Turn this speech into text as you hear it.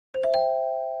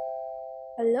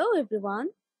Hello everyone,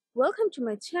 welcome to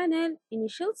my channel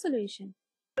Initial Solution.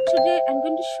 Today I'm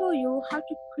going to show you how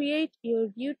to create your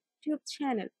YouTube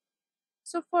channel.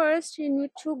 So first you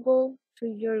need to go to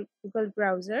your Google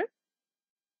browser.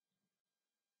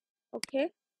 Okay,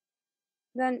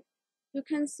 then you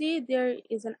can see there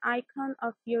is an icon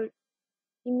of your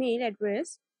email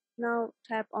address. Now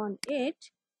tap on it.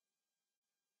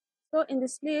 So in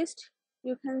this list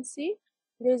you can see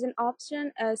there is an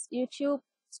option as YouTube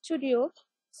Studio.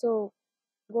 So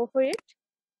go for it,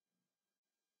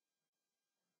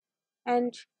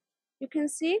 and you can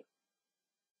see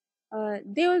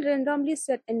they will randomly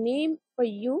set a name for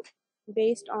you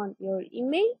based on your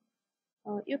email.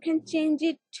 You can change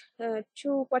it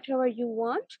to whatever you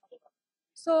want.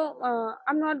 So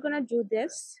I'm not gonna do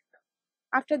this.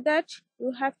 After that,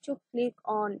 you have to click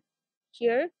on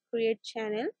here, create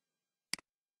channel.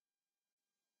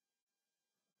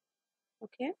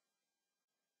 Okay,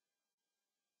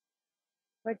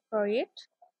 wait for it.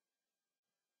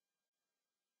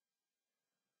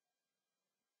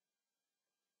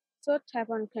 So tap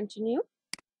on continue.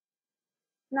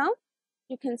 Now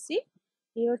you can see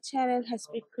your channel has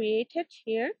been created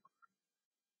here.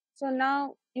 So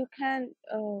now you can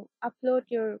upload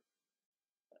your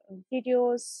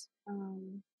videos,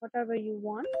 whatever you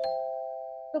want.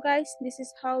 So guys, this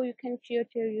is how you can create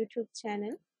your YouTube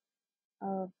channel.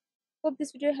 uh, Hope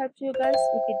this video helped you guys.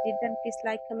 If it did, then please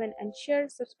like, comment and share,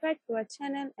 subscribe to our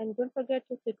channel, and don't forget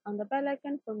to click on the bell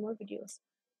icon for more videos.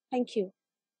 Thank you.